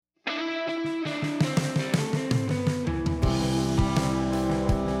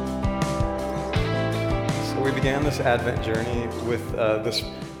began this Advent journey with this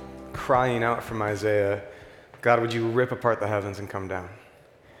crying out from Isaiah, God, would you rip apart the heavens and come down?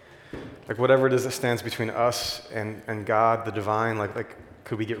 Like whatever it is that stands between us and God, the divine, like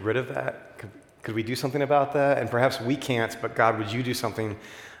could we get rid of that? Could we do something about that? And perhaps we can't, but God, would you do something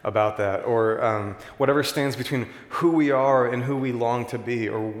about that? Or whatever stands between who we are and who we long to be,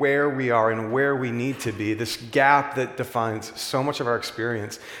 or where we are and where we need to be, this gap that defines so much of our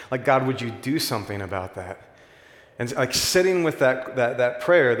experience. Like, God, would you do something about that? And like sitting with that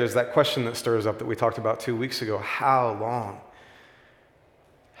prayer, there's that question that stirs up that we talked about 2 weeks ago. How long?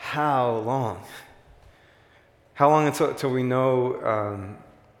 How long? How long until we know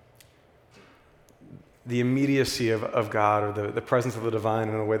the immediacy of God, or the presence of the divine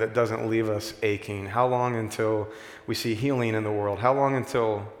in a way that doesn't leave us aching? How long until we see healing in the world? How long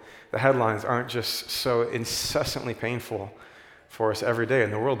until the headlines aren't just so incessantly painful for us every day in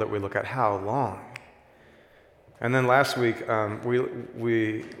the world that we look at? How long? And then last week,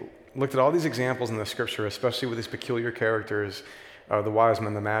 we looked at all these examples in the scripture, especially with these peculiar characters, the wise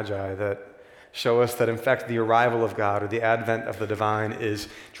men, the magi, that show us that in fact the arrival of God, or the advent of the divine, is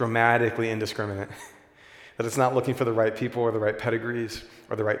dramatically indiscriminate. That it's not looking for the right people or the right pedigrees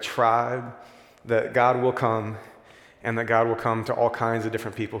or the right tribe, that God will come, and that God will come to all kinds of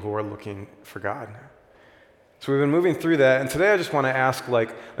different people who are looking for God. So we've been moving through that, and today I just want to ask,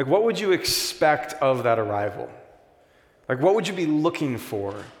 like what would you expect of that arrival? Like, what would you be looking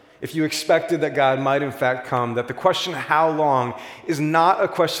for if you expected that God might in fact come? That the question, how long, is not a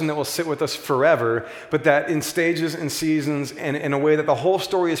question that will sit with us forever, but that in stages and seasons and in a way that the whole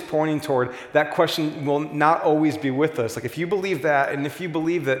story is pointing toward, that question will not always be with us. Like, if you believe that, and if you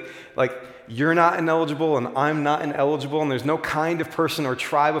believe that, like, you're not ineligible and I'm not ineligible, and there's no kind of person or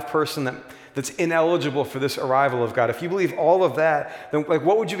tribe of person that's ineligible for this arrival of God, if you believe all of that, then like,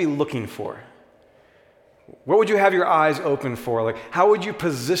 what would you be looking for? What would you have your eyes open for? Like, how would you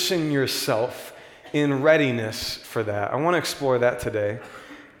position yourself in readiness for that? I want to explore that today.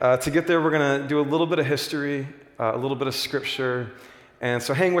 To get there, we're going to do a little bit of history, a little bit of scripture, and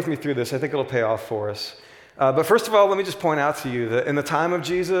so hang with me through this. I think it'll pay off for us. But first of all, let me just point out to you that in the time of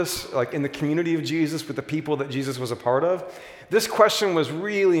Jesus, like in the community of Jesus, with the people that Jesus was a part of, this question was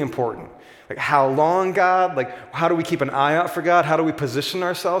really important. Like, how long, God? Like, how do we keep an eye out for God? How do we position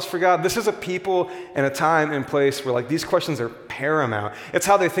ourselves for God? This is a people and a time and place where, like, these questions are paramount. It's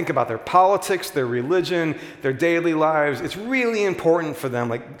how they think about their politics, their religion, their daily lives. It's really important for them.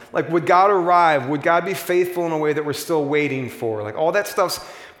 Like, would God arrive? Would God be faithful in a way that we're still waiting for? Like, all that stuff's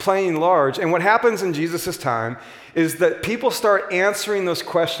playing large. And what happens in Jesus' time is that people start answering those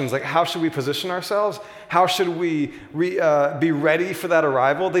questions, like, how should we position ourselves? How should we be ready for that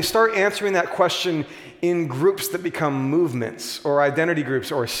arrival? They start answering that question in groups that become movements or identity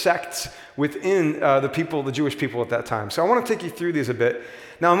groups or sects within the Jewish people at that time. So I want to take you through these a bit.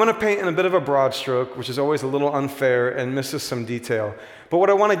 Now I'm going to paint in a bit of a broad stroke, which is always a little unfair and misses some detail. But what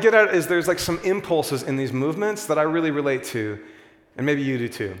I want to get at is there's like some impulses in these movements that I really relate to. And maybe you do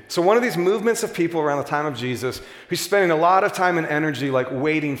too. So one of these movements of people around the time of Jesus who's spending a lot of time and energy like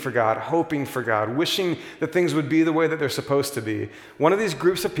waiting for God, hoping for God, wishing that things would be the way that they're supposed to be. One of these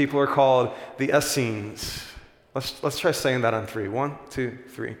groups of people are called the Essenes. Let's try saying that on three. 1, 2,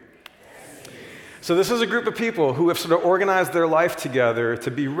 3. So this is a group of people who have sort of organized their life together to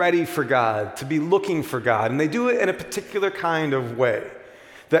be ready for God, to be looking for God, and they do it in a particular kind of way.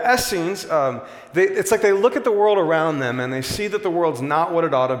 The Essenes, it's like they look at the world around them and they see that the world's not what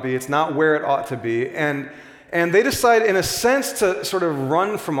it ought to be, it's not where it ought to be, and they decide in a sense to sort of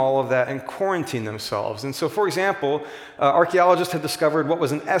run from all of that and quarantine themselves. And so, for example, archaeologists have discovered what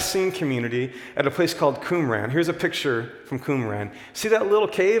was an Essene community at a place called Qumran. Here's a picture from Qumran. See that little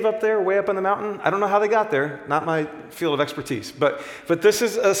cave up there, way up on the mountain? I don't know how they got there, not my field of expertise, but this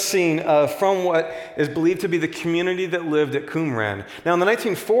is a scene from what is believed to be the community that lived at Qumran. Now in the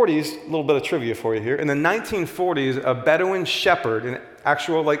 1940s, a little bit of trivia for you here, in the 1940s, a Bedouin shepherd, an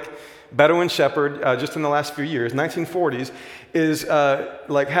actual Bedouin shepherd, just in the last few years, 1940s, is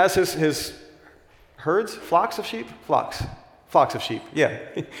has his herds, flocks of sheep, yeah.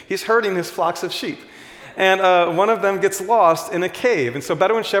 He's herding his flocks of sheep. And one of them gets lost in a cave. And so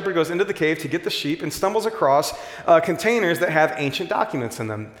Bedouin shepherd goes into the cave to get the sheep and stumbles across containers that have ancient documents in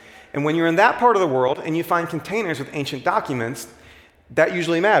them. And when you're in that part of the world and you find containers with ancient documents, that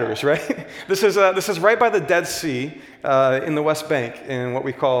usually matters, right? This is right by the Dead Sea in the West Bank in what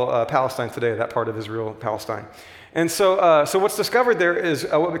we call Palestine today, that part of Israel, Palestine. And so what's discovered there is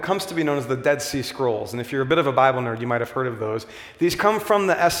what comes to be known as the Dead Sea Scrolls. And if you're a bit of a Bible nerd, you might have heard of those. These come from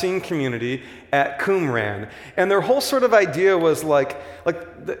the Essene community at Qumran. And their whole sort of idea was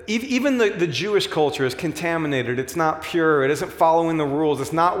even the Jewish culture is contaminated. It's not pure. It isn't following the rules.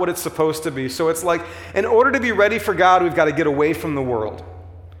 It's not what it's supposed to be. So it's like, in order to be ready for God, we've got to get away from the world.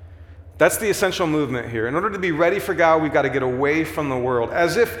 That's the essential movement here. In order to be ready for God, we've got to get away from the world.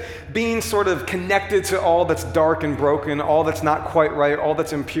 As if being sort of connected to all that's dark and broken, all that's not quite right, all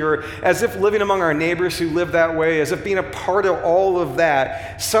that's impure, as if living among our neighbors who live that way, as if being a part of all of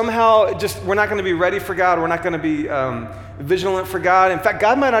that, somehow just we're not going to be ready for God, we're not going to be vigilant for God. In fact,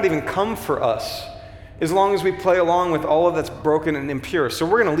 God might not even come for us as long as we play along with all of that's broken and impure. So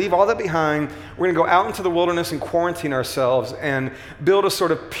we're going to leave all that behind. We're going to go out into the wilderness and quarantine ourselves and build a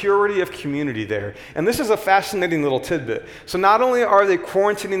sort of purity of community there. And this is a fascinating little tidbit. So not only are they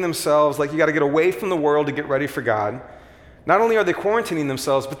quarantining themselves, like you got to get away from the world to get ready for God, not only are they quarantining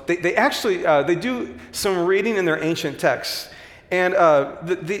themselves, but they actually they do some reading in their ancient texts. And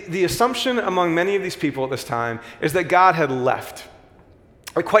the assumption among many of these people at this time is that God had left.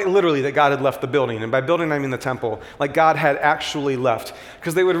 Like quite literally that God had left the building. And by building, I mean the temple. Like God had actually left.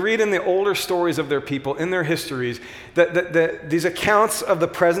 Because they would read in the older stories of their people, in their histories, that these accounts of the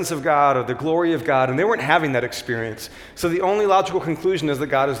presence of God or the glory of God, and they weren't having that experience. So the only logical conclusion is that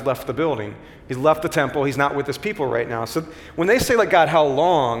God has left the building. He's left the temple. He's not with his people right now. So when they say, like, God, how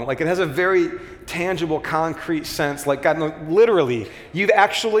long? Like, it has a very tangible, concrete sense. Like, God, no, literally, you've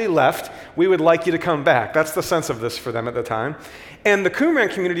actually left. We would like you to come back. That's the sense of this for them at the time. And the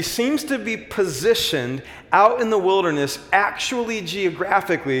Qumran community seems to be positioned out in the wilderness, actually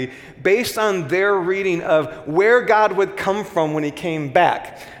geographically, based on their reading of where God would come from when he came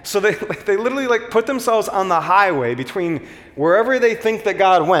back. So they literally like put themselves on the highway between wherever they think that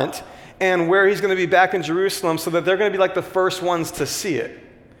God went and where he's going to be back in Jerusalem, so that they're going to be like the first ones to see it.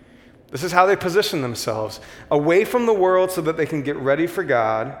 This is how they position themselves, away from the world so that they can get ready for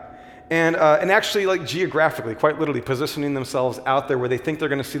God. And actually, like geographically, quite literally positioning themselves out there where they think they're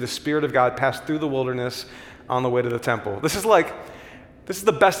going to see the Spirit of God pass through the wilderness on the way to the temple. This is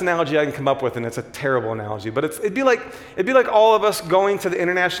the best analogy I can come up with, and it's a terrible analogy. But it'd be like all of us going to the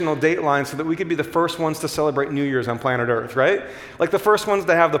international date line so that we could be the first ones to celebrate New Year's on planet Earth, right? Like the first ones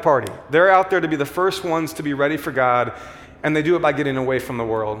to have the party. They're out there to be the first ones to be ready for God, and they do it by getting away from the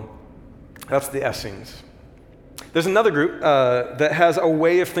world. That's the Essenes. There's another group that has a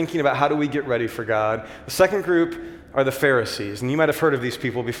way of thinking about how do we get ready for God. The second group are the Pharisees. And you might have heard of these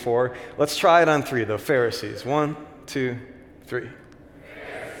people before. Let's try it on three, though. Pharisees. 1, 2, 3.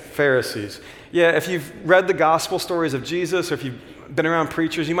 Pharisees. Yeah, if you've read the gospel stories of Jesus, or if you've been around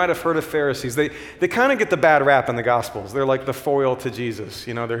preachers, you might have heard of Pharisees. They kind of get the bad rap in the gospels. They're like the foil to Jesus.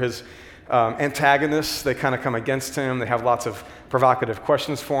 You know, they're his antagonists. They kind of come against him. They have lots of provocative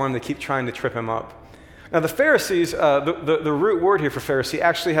questions for him. They keep trying to trip him up. Now, the Pharisees, the root word here for Pharisee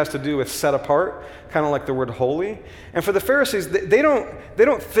actually has to do with set apart, kind of like the word holy. And for the Pharisees, they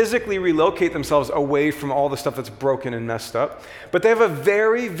don't physically relocate themselves away from all the stuff that's broken and messed up, but they have a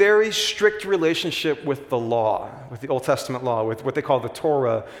very, very strict relationship with the law, with the Old Testament law, with what they call the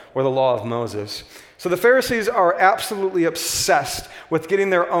Torah or the law of Moses. So the Pharisees are absolutely obsessed with getting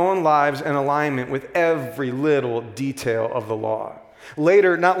their own lives in alignment with every little detail of the law.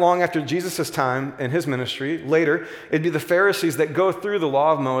 Later, not long after Jesus' time in his ministry, later, it'd be the Pharisees that go through the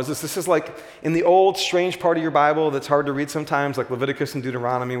law of Moses. This is like in the old strange part of your Bible that's hard to read sometimes, like Leviticus and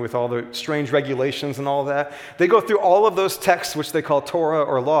Deuteronomy with all the strange regulations and all that. They go through all of those texts, which they call Torah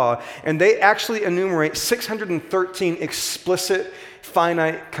or law, and they actually enumerate 613 explicit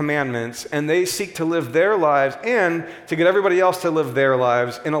finite commandments, and they seek to live their lives and to get everybody else to live their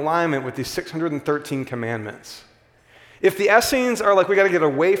lives in alignment with these 613 commandments. If the Essenes are like, we got to get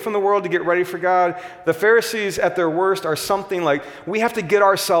away from the world to get ready for God, the Pharisees at their worst are something like, we have to get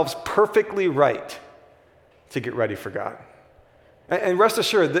ourselves perfectly right to get ready for God. And rest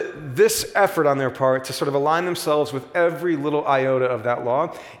assured that this effort on their part to sort of align themselves with every little iota of that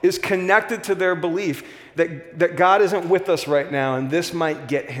law is connected to their belief that God isn't with us right now and this might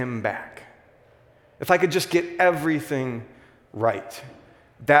get him back. If I could just get everything right,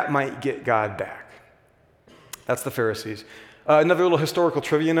 that might get God back. That's the Pharisees. Another little historical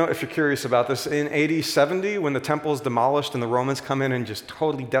trivia note, if you're curious about this. In AD 70, when the temple is demolished and the Romans come in and just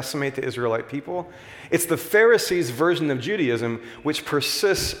totally decimate the Israelite people, it's the Pharisees' version of Judaism which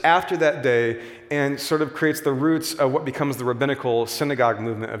persists after that day and sort of creates the roots of what becomes the rabbinical synagogue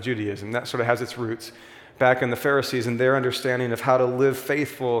movement of Judaism. That sort of has its roots back in the Pharisees and their understanding of how to live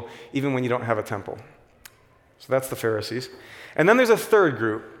faithful even when you don't have a temple. So that's the Pharisees. And then there's a third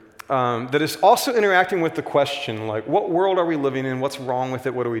group. that is also interacting with the question, like, what world are we living in? What's wrong with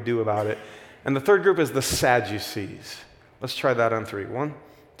it? What do we do about it? And the third group is the Sadducees. Let's try that on three. 1,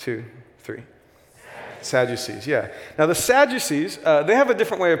 2, 3. Sadducees, yeah. Now the Sadducees, they have a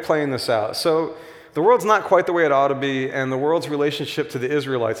different way of playing this out. So the world's not quite the way it ought to be, and the world's relationship to the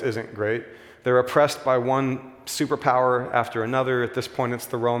Israelites isn't great. They're oppressed by one superpower after another. At this point, it's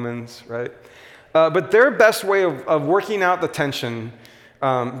the Romans, right? But their best way of working out the tension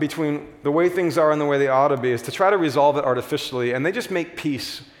between the way things are and the way they ought to be is to try to resolve it artificially, and they just make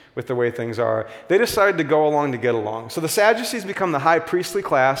peace with the way things are. They decided to go along to get along. So the Sadducees become the high priestly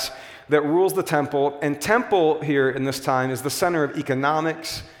class that rules the temple, and temple here in this time is the center of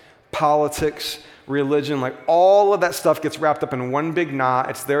economics, politics, religion, like all of that stuff gets wrapped up in one big knot.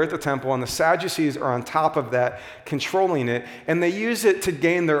 It's there at the temple, and the Sadducees are on top of that, controlling it, and they use it to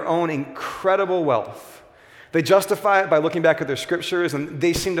gain their own incredible wealth. They justify it by looking back at their scriptures, and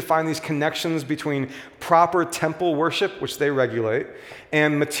they seem to find these connections between proper temple worship, which they regulate,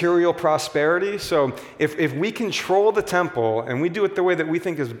 and material prosperity. So if we control the temple and we do it the way that we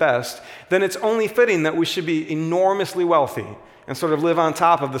think is best, then it's only fitting that we should be enormously wealthy and sort of live on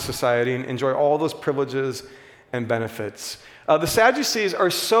top of the society and enjoy all those privileges and benefits. The Sadducees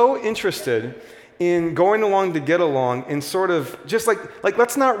are so interested in going along to get along, in sort of just like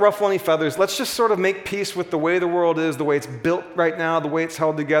let's not ruffle any feathers. Let's just sort of make peace with the way the world is, the way it's built right now, the way it's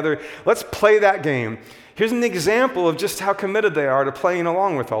held together. Let's play that game. Here's an example of just how committed they are to playing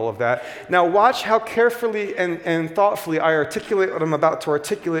along with all of that. Now watch how carefully and thoughtfully I articulate what I'm about to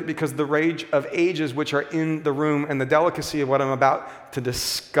articulate, because the rage of ages which are in the room and the delicacy of what I'm about to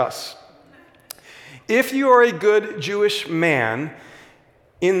discuss. If you are a good Jewish man,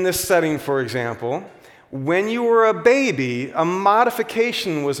 in this setting, for example, when you were a baby, a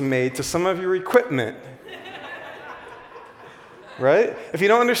modification was made to some of your equipment. Right? If you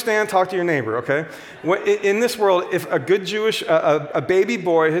don't understand, talk to your neighbor, okay? In this world, if a good Jewish, a baby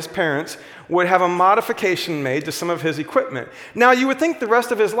boy, his parents, would have a modification made to some of his equipment. Now, you would think the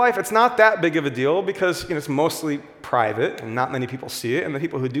rest of his life, it's not that big of a deal because it's mostly private and not many people see it, and the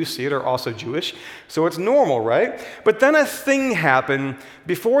people who do see it are also Jewish, so it's normal, right? But then a thing happened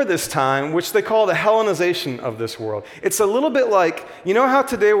before this time, which they call the Hellenization of this world. It's a little bit like, you know how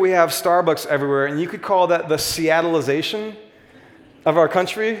today we have Starbucks everywhere, and you could call that the Seattleization of our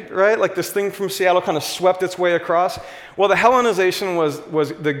country, right? Like this thing from Seattle kind of swept its way across. Well, the Hellenization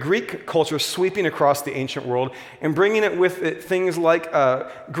was the Greek culture sweeping across the ancient world and bringing it with it things like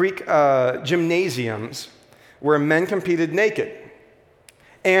Greek gymnasiums where men competed naked,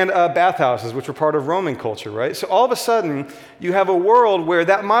 and bathhouses, which were part of Roman culture, right? So all of a sudden, you have a world where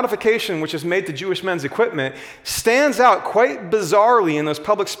that modification, which is made to Jewish men's equipment, stands out quite bizarrely in those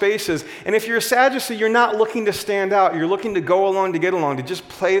public spaces. And if you're a Sadducee, you're not looking to stand out. You're looking to go along to get along, to just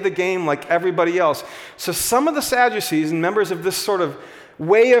play the game like everybody else. So some of the Sadducees and members of this sort of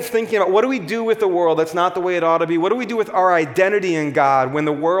way of thinking about what do we do with the world that's not the way it ought to be? What do we do with our identity in God when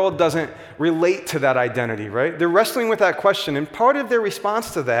the world doesn't relate to that identity, right? They're wrestling with that question, and part of their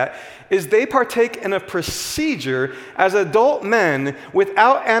response to that is they partake in a procedure as adult men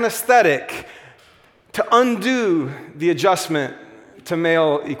without anesthetic to undo the adjustment to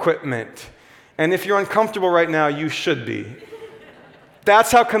male equipment. And if you're uncomfortable right now, you should be.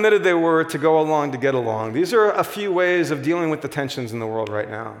 That's how committed they were to go along to get along. These are a few ways of dealing with the tensions in the world right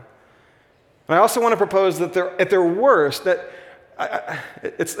now. And I also want to propose that at their worst, that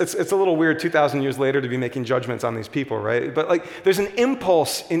it's a little weird 2,000 years later to be making judgments on these people, right? But like, there's an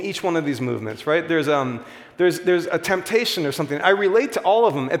impulse in each one of these movements, right? There's a temptation or something. I relate to all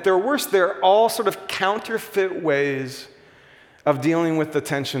of them. At their worst, they're all sort of counterfeit ways of dealing with the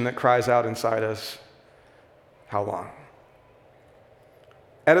tension that cries out inside us. How long?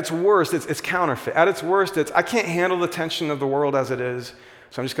 At its worst, it's counterfeit. At its worst, it's I can't handle the tension of the world as it is,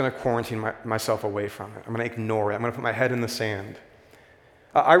 so I'm just going to quarantine myself away from it. I'm going to ignore it. I'm going to put my head in the sand.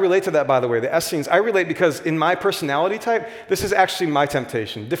 I relate to that, by the way. The Essenes, I relate because in my personality type, this is actually my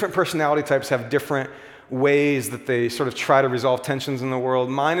temptation. Different personality types have different ways that they sort of try to resolve tensions in the world.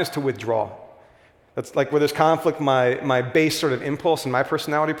 Mine is to withdraw. That's like where there's conflict, my base sort of impulse in my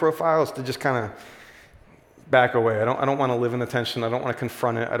personality profile is to just kind of back away. I don't want to live in the tension. I don't want to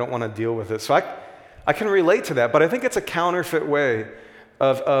confront it. I don't want to deal with it. So I can relate to that, but I think it's a counterfeit way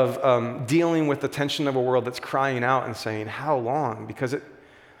of dealing with the tension of a world that's crying out and saying, how long? Because it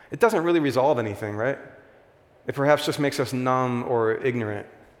doesn't really resolve anything, right? It perhaps just makes us numb or ignorant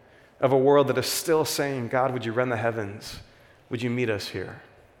of a world that is still saying, God, would you rend the heavens? Would you meet us here?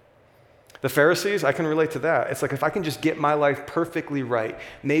 The Pharisees, I can relate to that. It's like if I can just get my life perfectly right,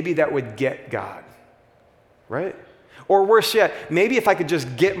 maybe that would get God. Right? Or worse yet, maybe if I could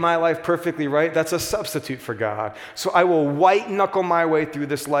just get my life perfectly right, that's a substitute for God. So I will white knuckle my way through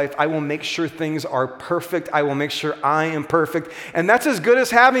this life. I will make sure things are perfect. I will make sure I am perfect. And that's as good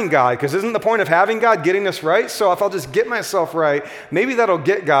as having God, because isn't the point of having God getting us right? So if I'll just get myself right, maybe that'll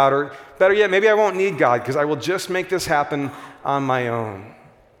get God, or better yet, maybe I won't need God, because I will just make this happen on my own.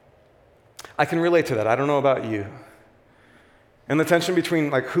 I can relate to that. I don't know about you. And the tension between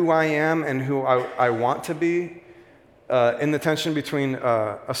like who I am and who I want to be, in the tension between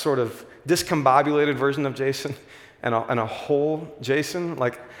a sort of discombobulated version of Jason and a whole Jason,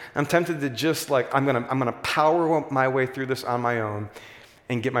 like I'm tempted to just like I'm gonna power my way through this on my own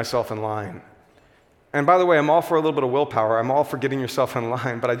and get myself in line. And by the way, I'm all for a little bit of willpower. I'm all for getting yourself in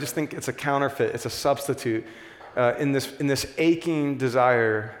line, but I just think it's a counterfeit. It's a substitute in this aching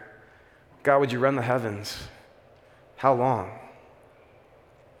desire. God, would you rend the heavens? How long?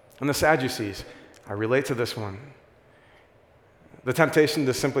 And the Sadducees, I relate to this one. The temptation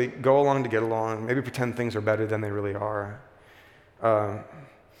to simply go along to get along, maybe pretend things are better than they really are.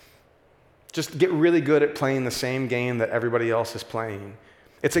 Just get really good at playing the same game that everybody else is playing.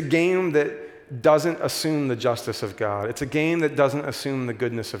 It's a game that doesn't assume the justice of God. It's a game that doesn't assume the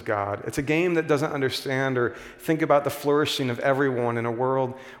goodness of God. It's a game that doesn't understand or think about the flourishing of everyone in a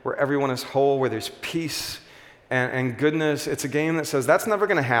world where everyone is whole, where there's peace and goodness. It's a game that says that's never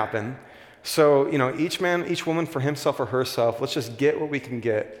going to happen. So, each man, each woman for himself or herself, let's just get what we can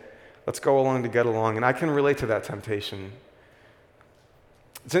get. Let's go along to get along. And I can relate to that temptation.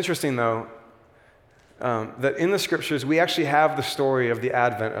 It's interesting, though, that in the scriptures, we actually have the story of the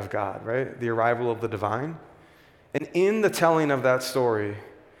advent of God, right? The arrival of the divine. And in the telling of that story,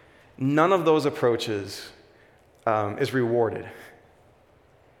 none of those approaches is rewarded.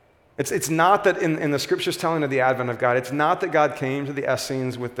 It's not that in the scriptures telling of the advent of God, it's not that God came to the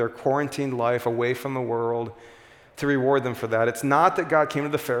Essenes with their quarantined life away from the world to reward them for that. It's not that God came to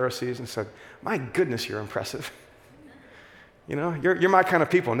the Pharisees and said, my goodness, you're impressive. You're my kind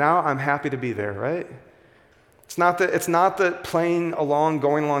of people. Now I'm happy to be there, right? It's not that playing along,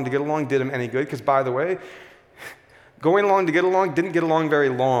 going along to get along did him any good, because by the way, going along to get along didn't get along very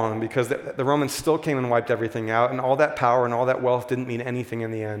long, because the Romans still came and wiped everything out, and all that power and all that wealth didn't mean anything in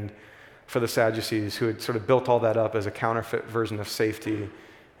the end for the Sadducees, who had sort of built all that up as a counterfeit version of safety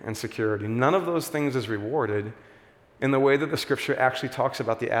and security. None of those things is rewarded in the way that the scripture actually talks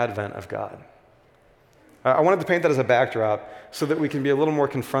about the advent of God. I wanted to paint that as a backdrop so that we can be a little more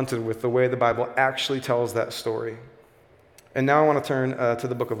confronted with the way the Bible actually tells that story. And now I want to turn to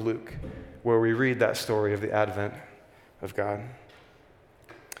the book of Luke, where we read that story of the advent of God.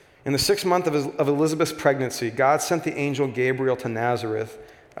 In the 6th month of Elizabeth's pregnancy, God sent the angel Gabriel to Nazareth,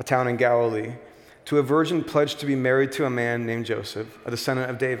 a town in Galilee, to a virgin pledged to be married to a man named Joseph, a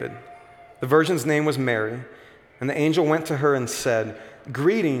descendant of David. The virgin's name was Mary, and the angel went to her and said,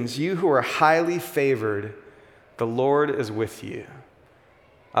 "Greetings, you who are highly favored, the Lord is with you."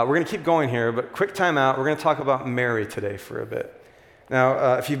 We're going to keep going here, but quick time out. We're going to talk about Mary today for a bit.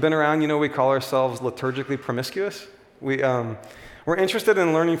 Now, if you've been around, we call ourselves liturgically promiscuous. We're interested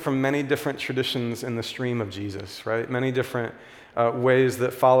in learning from many different traditions in the stream of Jesus, right? Many different ways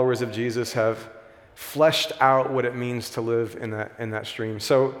that followers of Jesus have fleshed out what it means to live in that stream.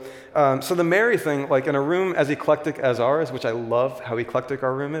 So the Mary thing, like in a room as eclectic as ours, which I love how eclectic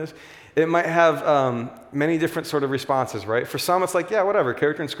our room is, it might have many different sort of responses, right? For some, it's like, yeah, whatever,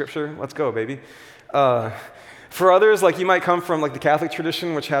 character in Scripture, let's go, baby. For others, like you might come from like the Catholic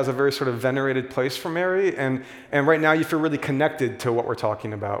tradition, which has a very sort of venerated place for Mary, and right now you feel really connected to what we're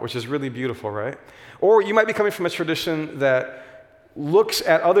talking about, which is really beautiful, right? Or you might be coming from a tradition that looks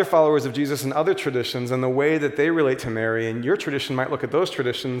at other followers of Jesus and other traditions and the way that they relate to Mary, and your tradition might look at those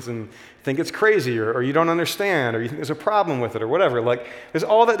traditions and think it's crazy, or you don't understand, or you think there's a problem with it, or whatever. Like, there's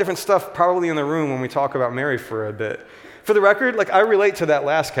all that different stuff probably in the room when we talk about Mary for a bit. For the record, like, I relate to that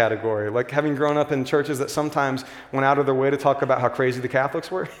last category, like having grown up in churches that sometimes went out of their way to talk about how crazy the Catholics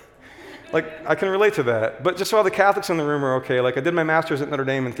were. Like, I can relate to that. But just so all the Catholics in the room are okay, like I did my master's at Notre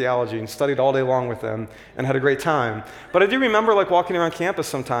Dame in theology and studied all day long with them and had a great time. But I do remember like walking around campus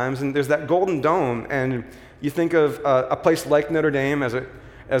sometimes, and there's that golden dome, and you think of a place like Notre Dame as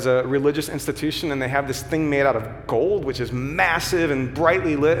a religious institution, and they have this thing made out of gold, which is massive and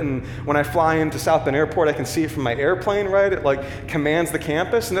brightly lit, and when I fly into South Bend Airport, I can see it from my airplane, right? It like commands the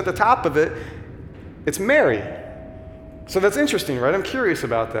campus, and at the top of it, it's Mary. So that's interesting, right? I'm curious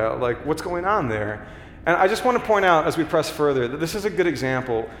about that, like what's going on there. And I just want to point out as we press further that this is a good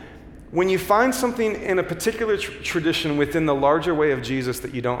example. When you find something in a particular tradition within the larger way of Jesus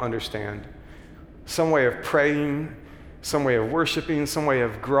that you don't understand, some way of praying, some way of worshiping, some way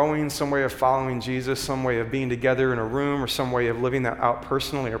of growing, some way of following Jesus, some way of being together in a room, or some way of living that out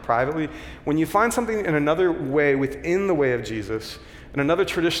personally or privately. When you find something in another way within the way of Jesus, in another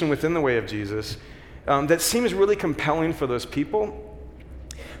tradition within the way of Jesus, that seems really compelling for those people,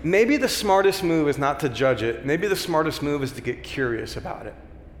 maybe the smartest move is not to judge it. Maybe the smartest move is to get curious about it.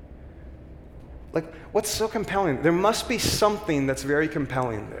 Like, what's so compelling? There must be something that's very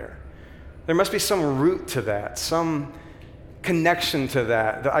compelling there. There must be some root to that, some connection to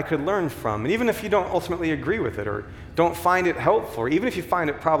that I could learn from. And even if you don't ultimately agree with it or don't find it helpful, or even if you find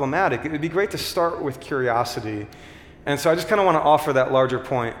it problematic, it would be great to start with curiosity. And so I just kind of want to offer that larger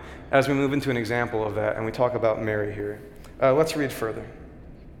point as we move into an example of that and we talk about Mary here. Let's read further.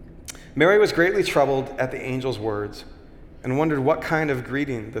 Mary was greatly troubled at the angel's words and wondered what kind of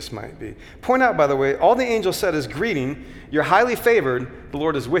greeting this might be. Point out, by the way, all the angel said is greeting, you're highly favored, the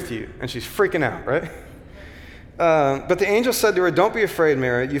Lord is with you. And she's freaking out, right? But the angel said to her, don't be afraid,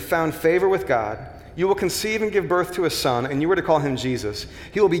 Mary. You found favor with God. You will conceive and give birth to a son, and you were to call him Jesus.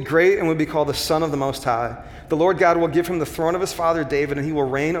 He will be great and will be called the Son of the Most High. The Lord God will give him the throne of his father David, and he will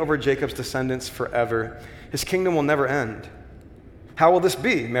reign over Jacob's descendants forever. His kingdom will never end. How will this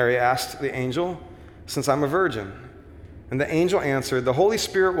be? Mary asked the angel, since I'm a virgin. And the angel answered, the Holy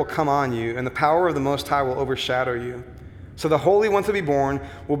Spirit will come on you, and the power of the Most High will overshadow you. So the Holy One to be born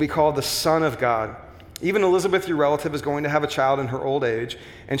will be called the Son of God. Even Elizabeth, your relative, is going to have a child in her old age,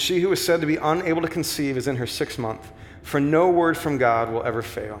 and she who is said to be unable to conceive is in her 6th month, for no word from God will ever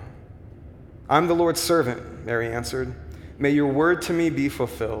fail. I'm the Lord's servant, Mary answered. May your word to me be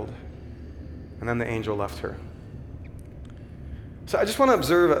fulfilled. And then the angel left her. So I just want to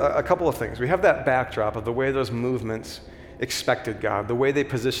observe a couple of things. We have that backdrop of the way those movements expected God, the way they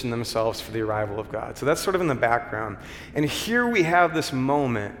positioned themselves for the arrival of God. So that's sort of in the background. And here we have this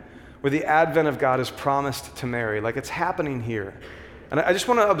moment where the advent of God is promised to Mary, like it's happening here. And I just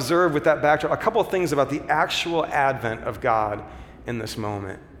want to observe with that backdrop a couple of things about the actual advent of God in this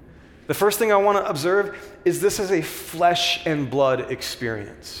moment. The first thing I want to observe is this is a flesh and blood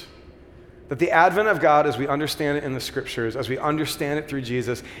experience. That the advent of God, as we understand it in the scriptures, as we understand it through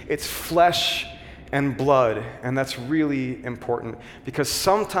Jesus, it's flesh and blood. And that's really important because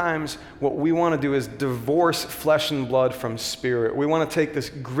sometimes what we want to do is divorce flesh and blood from spirit. We want to take this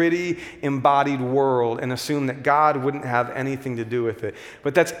gritty, embodied world and assume that God wouldn't have anything to do with it.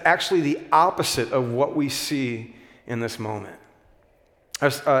 But that's actually the opposite of what we see in this moment.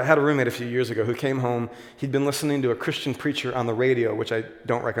 I had a roommate a few years ago who came home. He'd been listening to a Christian preacher on the radio, which I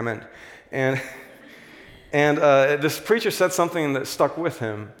don't recommend. And this preacher said something that stuck with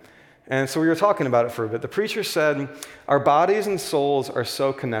him. And so we were talking about it for a bit. The preacher said, our bodies and souls are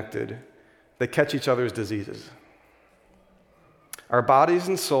so connected, they catch each other's diseases. Our bodies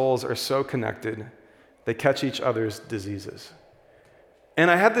and souls are so connected, they catch each other's diseases. And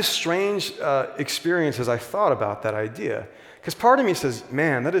I had this strange experience as I thought about that idea. Because part of me says,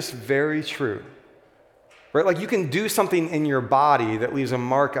 man, that is very true. Right? Like you can do something in your body that leaves a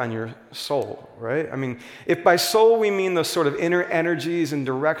mark on your soul, right? I mean, if by soul we mean those sort of inner energies and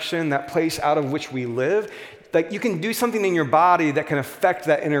direction, that place out of which we live, like you can do something in your body that can affect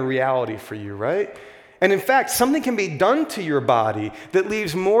that inner reality for you, right? And in fact, something can be done to your body that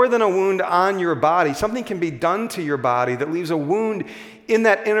leaves more than a wound on your body. Something can be done to your body that leaves a wound in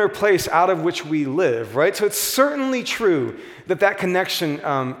that inner place out of which we live, right? So it's certainly true that connection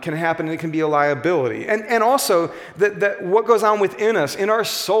can happen and it can be a liability. And also that what goes on within us, in our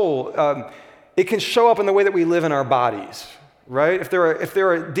soul, it can show up in the way that we live in our bodies, right? If there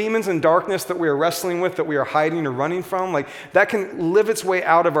are demons and darkness that we are wrestling with, that we are hiding or running from, like that can live its way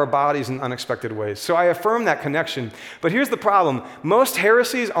out of our bodies in unexpected ways. So I affirm that connection. But here's the problem. Most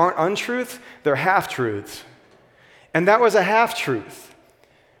heresies aren't untruth, they're half-truths. And that was a half-truth.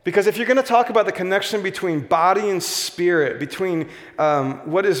 Because if you're going to talk about the connection between body and spirit, between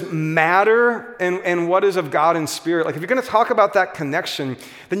what is matter and what is of God and spirit, like if you're going to talk about that connection,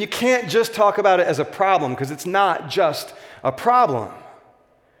 then you can't just talk about it as a problem, because it's not just a problem.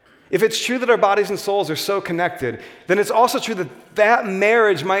 If it's true that our bodies and souls are so connected, then it's also true that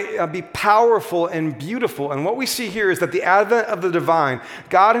marriage might be powerful and beautiful. And what we see here is that the advent of the divine,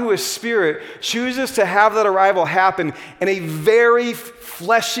 God who is spirit, chooses to have that arrival happen in a very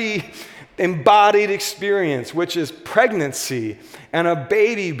fleshy, embodied experience, which is pregnancy and a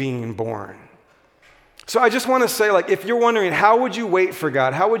baby being born. So I just want to say, like, if you're wondering, how would you wait for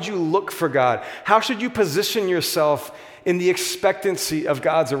God? How would you look for God? How should you position yourself in the expectancy of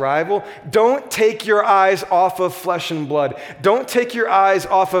God's arrival, don't take your eyes off of flesh and blood. Don't take your eyes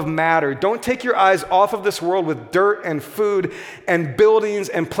off of matter. Don't take your eyes off of this world with dirt and food and buildings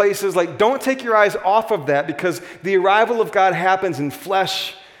and places. Like, don't take your eyes off of that, because the arrival of God happens in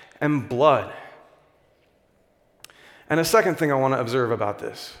flesh and blood. And a second thing I want to observe about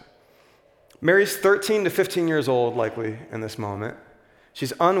this. Mary's 13 to 15 years old, likely, in this moment.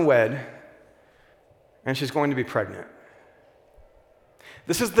 She's unwed, and she's going to be pregnant.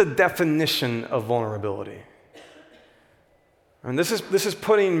 This is the definition of vulnerability. And this is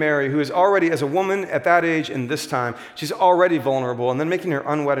putting Mary, who is already, as a woman at that age in this time, she's already vulnerable, and then making her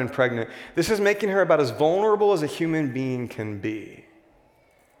unwed and pregnant. This is making her about as vulnerable as a human being can be.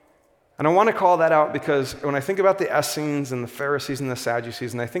 And I want to call that out because when I think about the Essenes and the Pharisees and the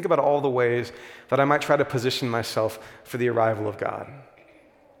Sadducees, and I think about all the ways that I might try to position myself for the arrival of God,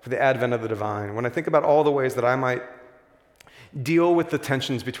 for the advent of the divine, when I think about all the ways that I might deal with the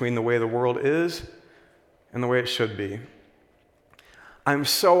tensions between the way the world is and the way it should be, I'm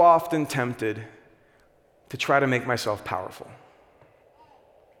so often tempted to try to make myself powerful.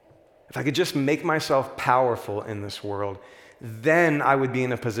 If I could just make myself powerful in this world, then I would be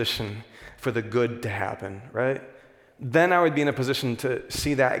in a position for the good to happen, right? Then I would be in a position to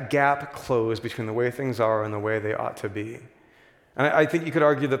see that gap close between the way things are and the way they ought to be. And I think you could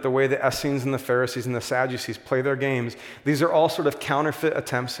argue that the way the Essenes and the Pharisees and the Sadducees play their games, these are all sort of counterfeit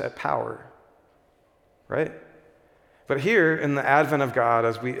attempts at power, right? But here in the advent of God,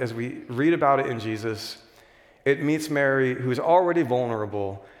 as we read about it in Jesus, it meets Mary, who's already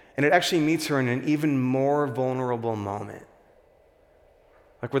vulnerable, and it actually meets her in an even more vulnerable moment,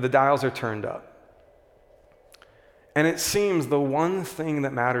 like where the dials are turned up. And it seems the one thing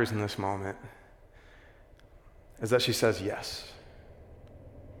that matters in this moment is that she says yes.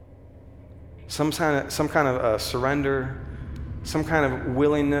 Some kind of surrender, some kind of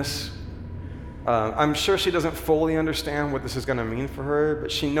willingness. I'm sure she doesn't fully understand what this is going to mean for her,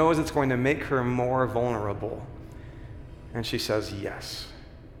 but she knows it's going to make her more vulnerable. And she says yes.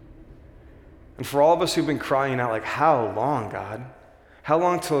 And for all of us who've been crying out, like, how long, God? How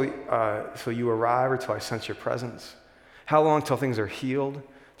long till you arrive or till I sense your presence? How long till things are healed,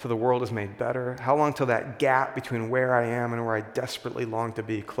 till the world is made better? How long till that gap between where I am and where I desperately long to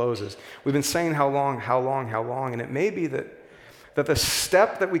be closes? We've been saying how long, and it may be that the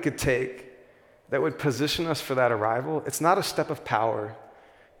step that we could take that would position us for that arrival, it's not a step of power,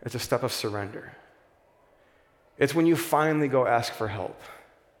 it's a step of surrender. It's when you finally go ask for help.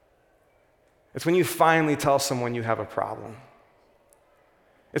 It's when you finally tell someone you have a problem.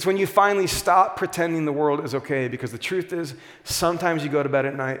 It's when you finally stop pretending the world is okay, because the truth is, sometimes you go to bed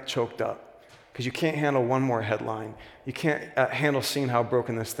at night choked up because you can't handle one more headline. You can't handle seeing how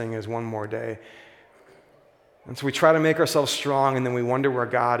broken this thing is one more day. And so we try to make ourselves strong, and then we wonder where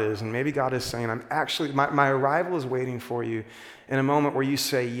God is. And maybe God is saying, my arrival is waiting for you in a moment where you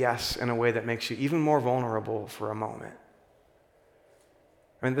say yes in a way that makes you even more vulnerable for a moment.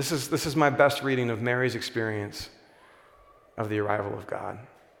 I mean, this is my best reading of Mary's experience of the arrival of God.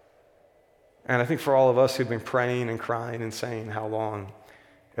 And I think for all of us who've been praying and crying and saying how long,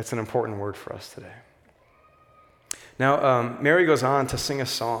 it's an important word for us today. Now, Mary goes on to sing a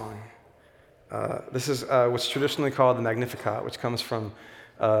song. This is what's traditionally called the Magnificat, which comes from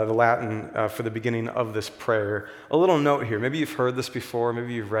the Latin for the beginning of this prayer. A little note here. Maybe you've heard this before.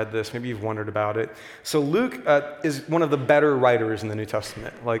 Maybe you've read this. Maybe you've wondered about it. So Luke is one of the better writers in the New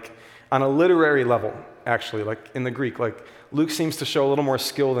Testament, like on a literary level, actually, like in the Greek. Like Luke seems to show a little more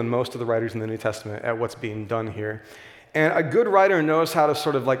skill than most of the writers in the New Testament at what's being done here. And a good writer knows how to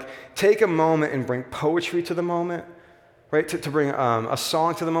sort of like take a moment and bring poetry to the moment, right? To bring a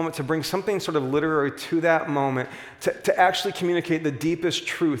song to the moment, to bring something sort of literary to that moment, to actually communicate the deepest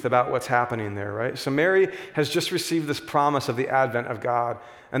truth about what's happening there, right? So Mary has just received this promise of the advent of God.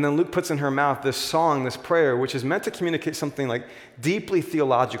 And then Luke puts in her mouth this song, this prayer, which is meant to communicate something like deeply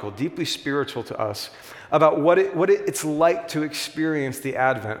theological, deeply spiritual to us about what it's like to experience the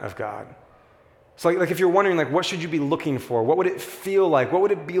advent of God. So like if you're wondering, like, what should you be looking for? What would it feel like? What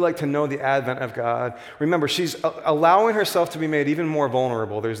would it be like to know the advent of God? Remember, she's allowing herself to be made even more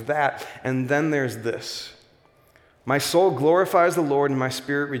vulnerable. There's that, and then there's this. My soul glorifies the Lord, and my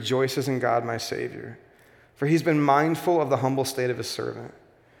spirit rejoices in God, my Savior. For he's been mindful of the humble state of his servant.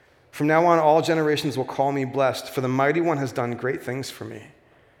 From now on, all generations will call me blessed, for the Mighty One has done great things for me.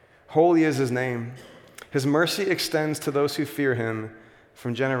 Holy is his name. His mercy extends to those who fear him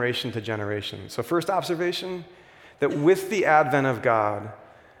from generation to generation. So first observation, that with the advent of God,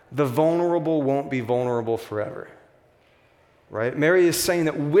 the vulnerable won't be vulnerable forever, right? Mary is saying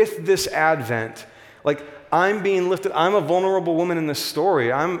that with this advent, like I'm being lifted. I'm a vulnerable woman in this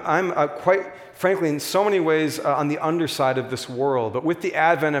story. I'm quite frankly, in so many ways, on the underside of this world. But with the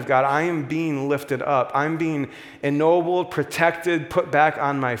advent of God, I am being lifted up. I'm being ennobled, protected, put back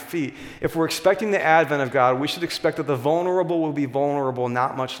on my feet. If we're expecting the advent of God, we should expect that the vulnerable will be vulnerable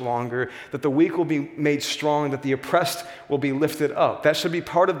not much longer, that the weak will be made strong, that the oppressed will be lifted up. That should be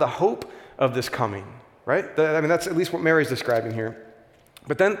part of the hope of this coming, right? That's at least what Mary's describing here.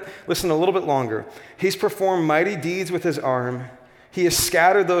 But then, listen a little bit longer. He's performed mighty deeds with his arm. He has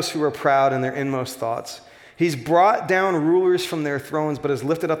scattered those who are proud in their inmost thoughts. He's brought down rulers from their thrones, but has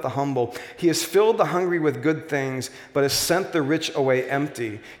lifted up the humble. He has filled the hungry with good things, but has sent the rich away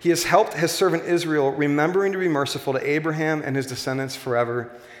empty. He has helped his servant Israel, remembering to be merciful to Abraham and his descendants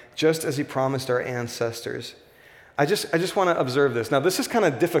forever, just as he promised our ancestors. I just want to observe this. Now, this is kind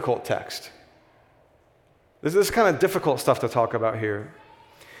of difficult text. This is kind of difficult stuff to talk about here.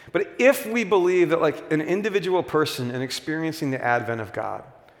 But if we believe that like an individual person in experiencing the advent of God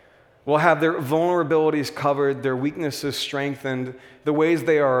will have their vulnerabilities covered, their weaknesses strengthened, the ways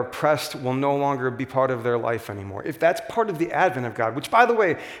they are oppressed will no longer be part of their life anymore. If that's part of the advent of God, which by the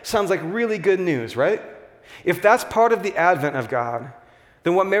way sounds like really good news, right? If that's part of the advent of God,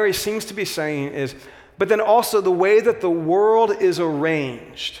 then what Mary seems to be saying is, but then also the way that the world is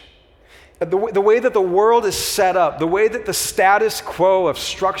arranged, the way that the world is set up, the way that the status quo of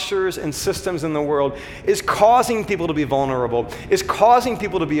structures and systems in the world is causing people to be vulnerable, is causing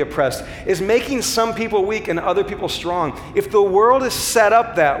people to be oppressed, is making some people weak and other people strong. If the world is set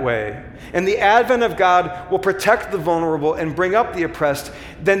up that way, and the advent of God will protect the vulnerable and bring up the oppressed,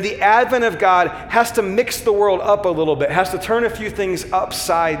 then the advent of God has to mix the world up a little bit, has to turn a few things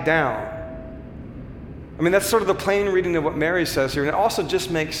upside down. I mean, that's sort of the plain reading of what Mary says here, and it also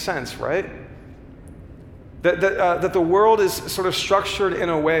just makes sense, right? That the world is sort of structured in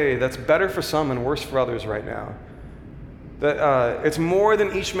a way that's better for some and worse for others right now. That it's more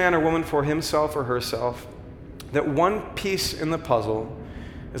than each man or woman for himself or herself. That one piece in the puzzle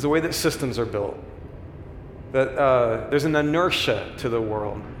is the way that systems are built. That there's an inertia to the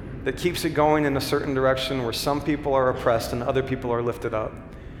world that keeps it going in a certain direction where some people are oppressed and other people are lifted up.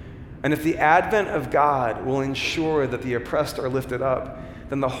 And if the advent of God will ensure that the oppressed are lifted up,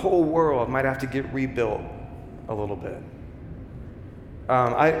 then the whole world might have to get rebuilt a little bit.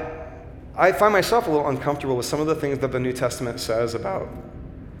 I find myself a little uncomfortable with some of the things that the New Testament says about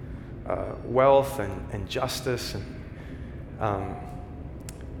wealth and justice. And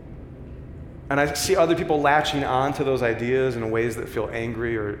I see other people latching on to those ideas in ways that feel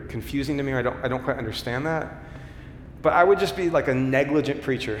angry or confusing to me, or I don't quite understand that. But I would just be like a negligent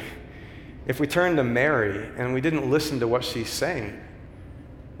preacher if we turned to Mary and we didn't listen to what she's saying,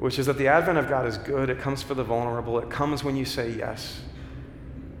 which is that the advent of God is good. It comes for the vulnerable. It comes when you say yes.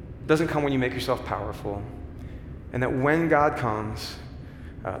 It doesn't come when you make yourself powerful. And that when God comes,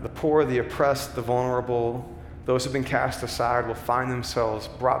 the poor, the oppressed, the vulnerable, those who've been cast aside will find themselves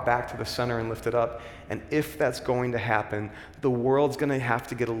brought back to the center and lifted up. And if that's going to happen, the world's going to have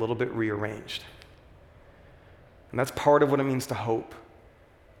to get a little bit rearranged. And that's part of what it means to hope.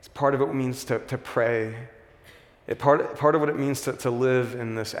 It's part of what it means to pray. Part of what it means to live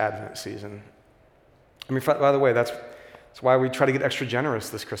in this Advent season. I mean, by the way, that's why we try to get extra generous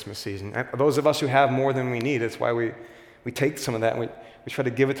this Christmas season. And those of us who have more than we need, it's why we take some of that and we try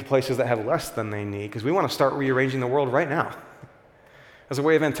to give it to places that have less than they need, because we want to start rearranging the world right now as a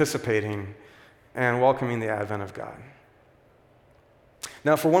way of anticipating and welcoming the advent of God.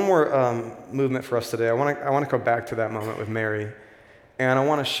 Now, for one more movement for us today, I want to go back to that moment with Mary, and I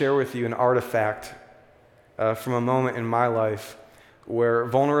want to share with you an artifact from a moment in my life where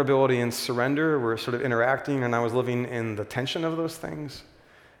vulnerability and surrender were sort of interacting, and I was living in the tension of those things.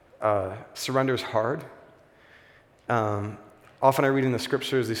 Surrender is hard. Often I read in the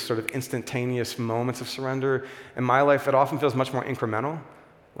scriptures these sort of instantaneous moments of surrender. In my life, it often feels much more incremental,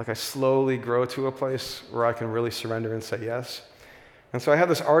 like I slowly grow to a place where I can really surrender and say yes. And so I have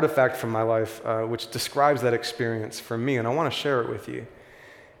this artifact from my life which describes that experience for me, and I want to share it with you.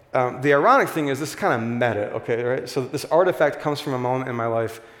 The ironic thing is this is kind of meta, okay, right? So this artifact comes from a moment in my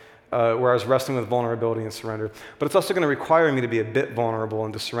life where I was wrestling with vulnerability and surrender. But it's also going to require me to be a bit vulnerable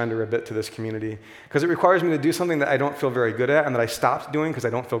and to surrender a bit to this community, because it requires me to do something that I don't feel very good at and that I stopped doing because I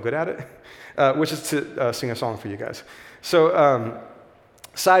don't feel good at it, which is to sing a song for you guys. So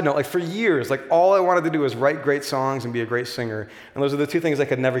side note, like for years, like all I wanted to do was write great songs and be a great singer. And those are the two things I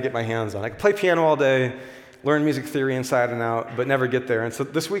could never get my hands on. I could play piano all day, learn music theory inside and out, but never get there. And so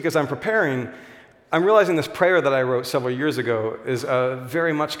this week as I'm preparing, I'm realizing this prayer that I wrote several years ago is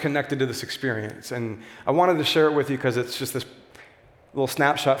very much connected to this experience. And I wanted to share it with you because it's just this little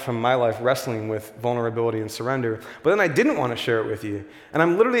snapshot from my life wrestling with vulnerability and surrender. But then I didn't want to share it with you. And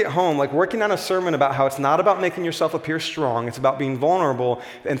I'm literally at home, like working on a sermon about how it's not about making yourself appear strong. It's about being vulnerable.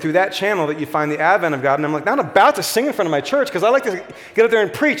 And through that channel that you find the advent of God. And I'm like, not about to sing in front of my church because I like to get up there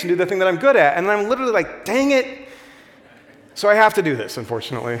and preach and do the thing that I'm good at. And then I'm literally like, dang it. So I have to do this,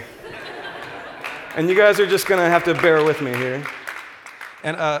 unfortunately. And you guys are just going to have to bear with me here.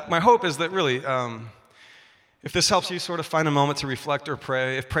 And my hope is that really, if this helps you sort of find a moment to reflect or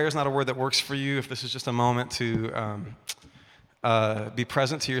pray, if prayer is not a word that works for you, if this is just a moment to be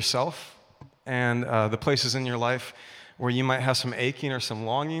present to yourself and the places in your life where you might have some aching or some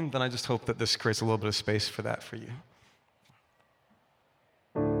longing, then I just hope that this creates a little bit of space for that for you.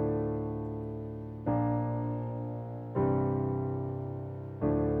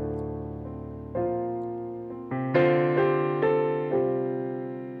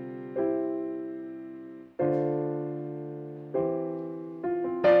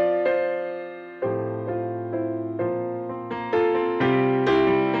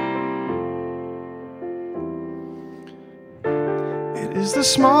 Is the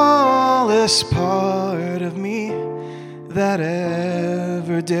smallest part of me that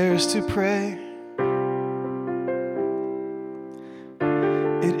ever dares to pray.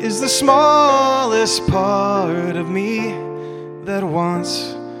 It is the smallest part of me that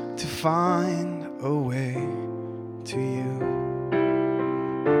wants to find a way to you.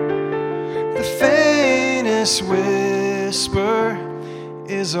 The faintest whisper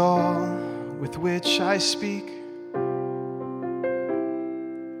is all with which I speak.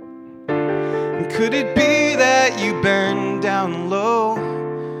 Could it be that you bend down low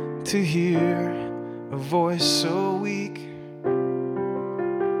to hear a voice so weak?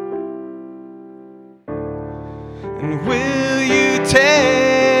 And will you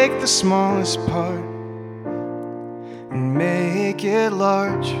take the smallest part and make it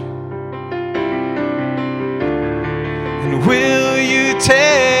large? And will you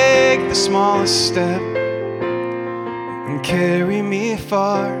take the smallest step and carry me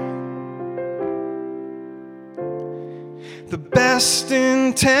far? The best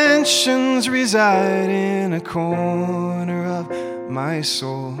intentions reside in a corner of my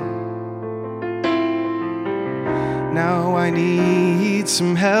soul. Now I need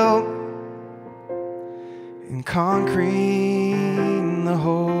some help in conquering the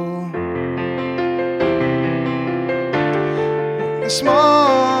whole. The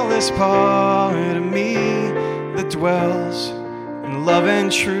smallest part of me that dwells in love and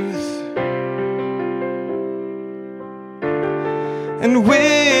truth. And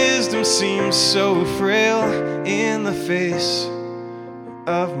wisdom seems so frail in the face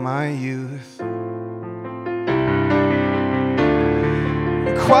of my youth.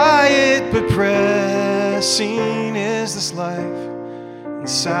 Quiet but pressing is this life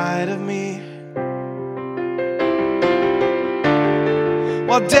inside of me.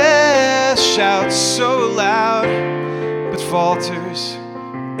 While death shouts so loud but falters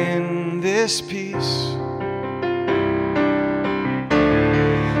in this peace.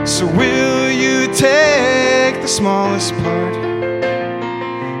 So will you take the smallest part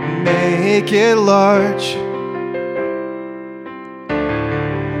and make it large?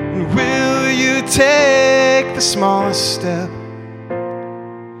 And will you take the smallest step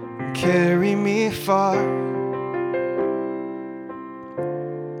and carry me far?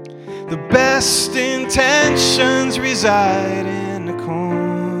 The best intentions reside in the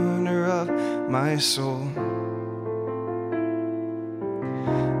corner of my soul.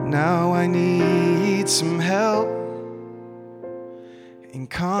 Now I need some help in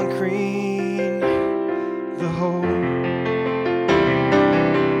conquering the whole.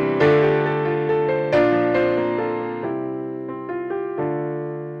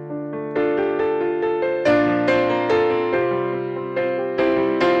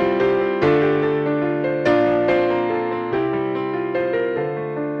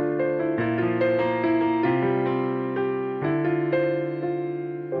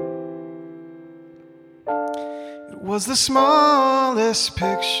 Was the smallest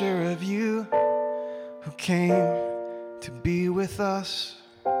picture of you who came to be with us.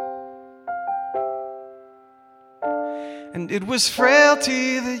 And it was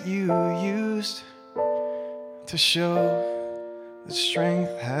frailty that you used to show that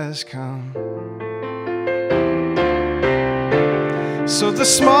strength has come. So the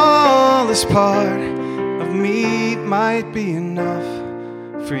smallest part of me might be enough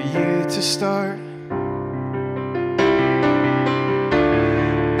for you to start.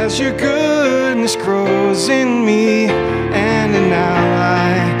 As your goodness grows in me, and an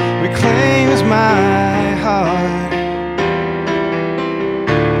ally reclaims my heart.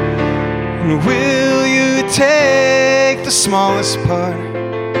 And will you take the smallest part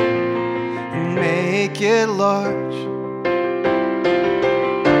and make it large?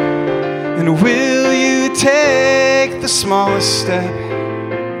 And will you take the smallest step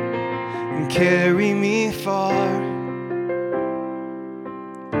and carry me far?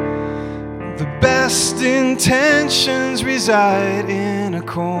 The best intentions reside in a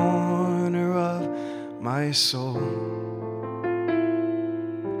corner of my soul.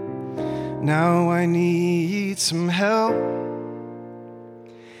 Now I need some help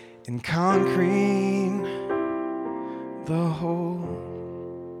in conquering the whole.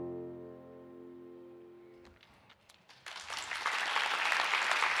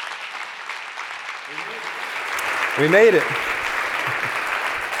 We made it.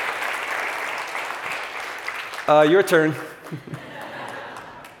 Your turn.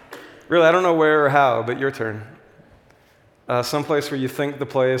 Really, I don't know where or how, but your turn. Someplace where you think the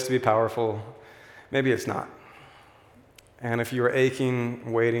play is to be powerful, maybe it's not. And if you are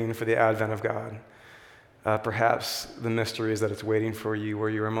aching, waiting for the advent of God, perhaps the mystery is that it's waiting for you where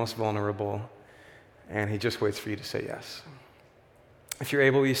you are most vulnerable, and he just waits for you to say yes. If you're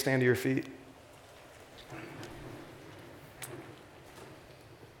able, will you stand to your feet?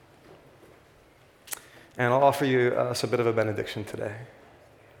 And I'll offer you us a bit of a benediction today.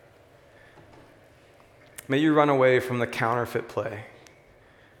 May you run away from the counterfeit play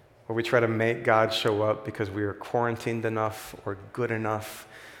where we try to make God show up because we are quarantined enough or good enough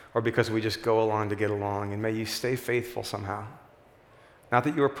or because we just go along to get along. And may you stay faithful somehow. Not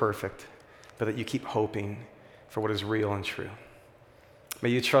that you are perfect, but that you keep hoping for what is real and true. May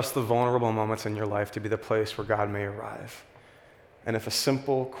you trust the vulnerable moments in your life to be the place where God may arrive. And if a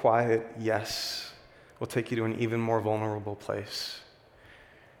simple, quiet yes will take you to an even more vulnerable place,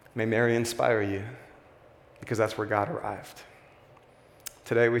 may Mary inspire you, because that's where God arrived.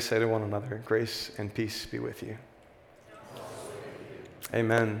 Today we say to one another, grace and peace be with you.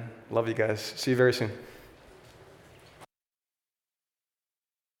 Amen. Love you guys. See you very soon.